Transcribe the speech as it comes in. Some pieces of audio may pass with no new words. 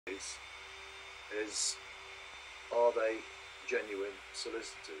is are they genuine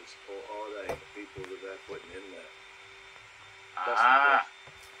solicitors or are they people that they're putting in there?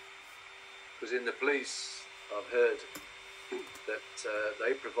 Because in the police, I've heard that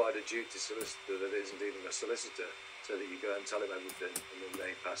they provide a duty solicitor that isn't even a solicitor, so that you go and tell him everything, and then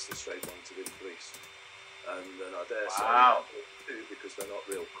they pass the straight on to the police. And I dare say, because they're not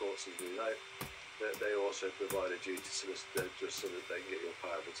real courts, as we know, that they also provide a duty solicitor just so that they can get your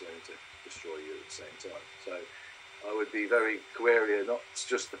power of attorney to destroy you at the same time. So I would be very wary, not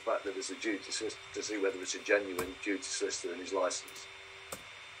just the fact that it's a duty solicitor, to see whether it's a genuine duty solicitor and his license.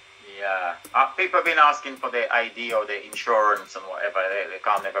 Yeah, people have been asking for the ID or the insurance and whatever. They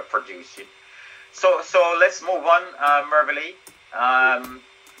can't ever produce it. So let's move on, Mervily.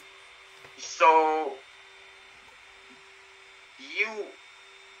 So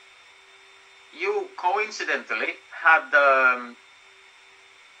you coincidentally had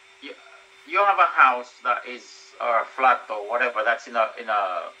you have a house that is, or a flat or whatever, that's in a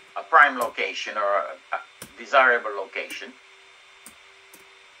prime location or a desirable location.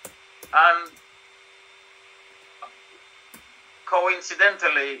 And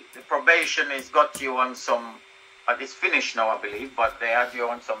coincidentally, the probation has got you on some, it's finished now, I believe, but they had you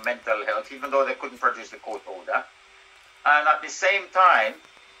on some mental health, even though they couldn't produce the court order. And at the same time,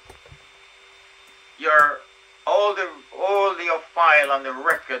 all your file and the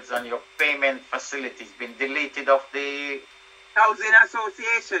records and your payment facilities been deleted off the Housing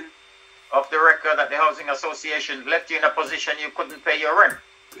Association. Of the record that the Housing Association left you in a position you couldn't pay your rent.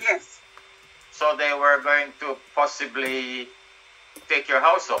 Yes. So they were going to possibly take your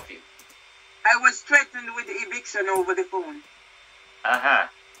house off you. I was threatened with eviction over the phone.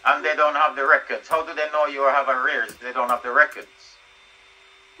 And they don't have the records. How do they know you have arrears? They don't have the records.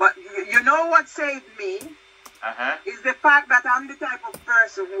 But you know what saved me? Is the fact that I'm the type of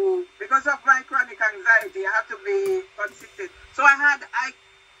person who, because of my chronic anxiety, I have to be consistent. So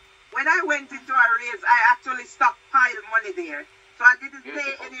when I went into arrears, I actually stockpiled money there. So I didn't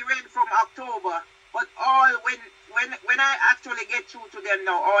pay any rent from October, but when I actually get through to them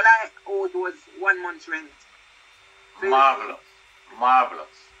now, all I owed was 1 month's rent. So Marvelous.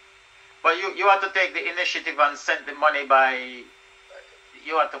 But you had to take the initiative and send the money by.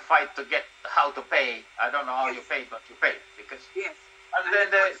 You had to fight to get how to pay. I don't know how you paid, but you paid because. Yes. And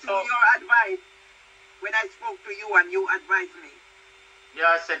then your advice when I spoke to you and you advised me. Yeah,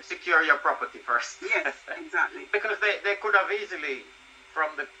 I said secure your property first. Yes, exactly. Because they could have easily,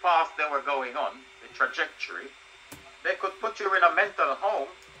 from the path they were going on, the trajectory, they could put you in a mental home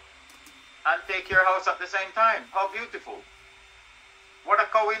and take your house at the same time. How beautiful. What a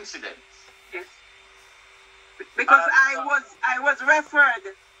coincidence. Yes. Because I was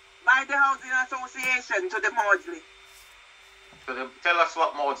referred by the Housing Association to the Maudsley. Tell us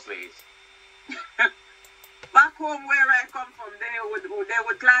what Maudsley is. Back home where I come from, they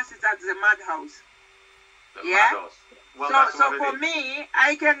would class it as the madhouse. Madhouse. Well, so for me,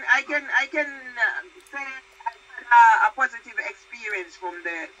 I can say I had a positive experience from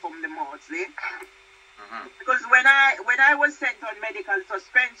the Maudsley. Because when I was sent on medical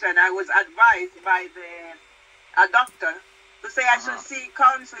suspension, I was advised by a doctor to say I should seek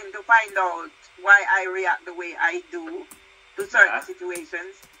counseling to find out why I react the way I do to certain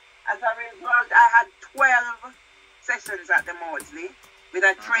situations. As a result, I had 12 sessions at the Maudsley with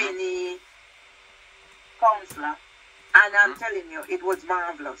a trainee counselor, and I'm telling you, it was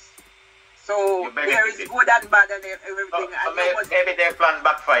marvelous. So there is good and bad and everything. Maybe their plan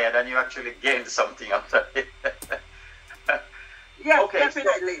backfired and you actually gained something out of it. Yes,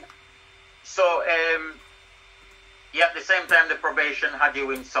 definitely. So at the same time, the probation had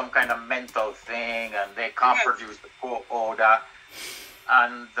you in some kind of mental thing, and they can't produce the court order.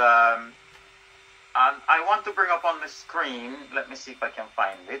 And I want to bring up on the screen. Let me see if I can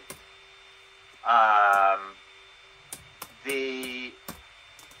find it.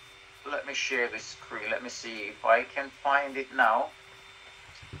 Let me share the screen. Let me see if I can find it now.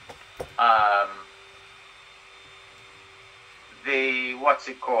 What's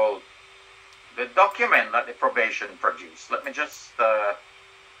it called? The document that the probation produced. Let me just,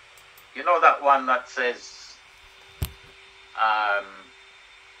 you know that one that says,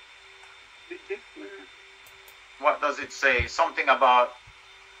 what does it say? Something about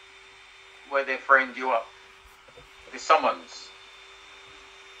where they framed you up. The summons.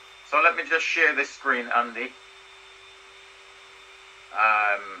 So let me just share the screen, Andy.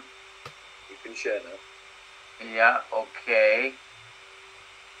 You can share now. Yeah, okay.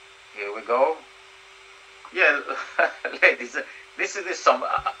 Here we go. Yeah, ladies, this is this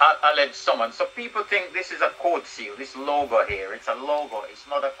alleged summons. So people think this is a code seal. This logo here, it's a logo. It's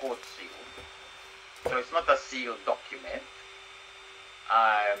not a code seal. So it's not a sealed document.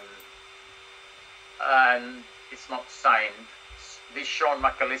 And it's not signed. This Sean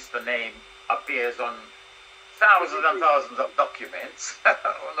McAllister name appears on thousands and thousands of documents.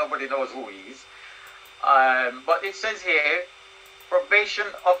 Nobody knows who he is. But it says here, probation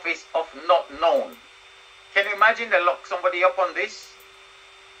office of not known. Can you imagine they lock somebody up on this?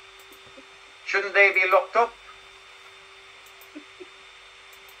 Shouldn't they be locked up?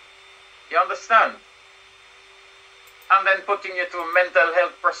 You understand? And then putting you through mental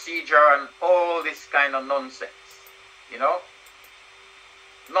health procedure and all this kind of nonsense. You know?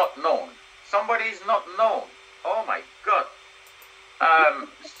 Not known. Somebody is not known. Oh my God.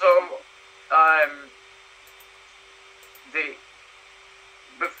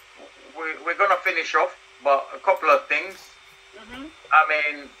 We're going to finish off, but a couple of things. I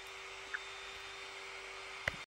mean,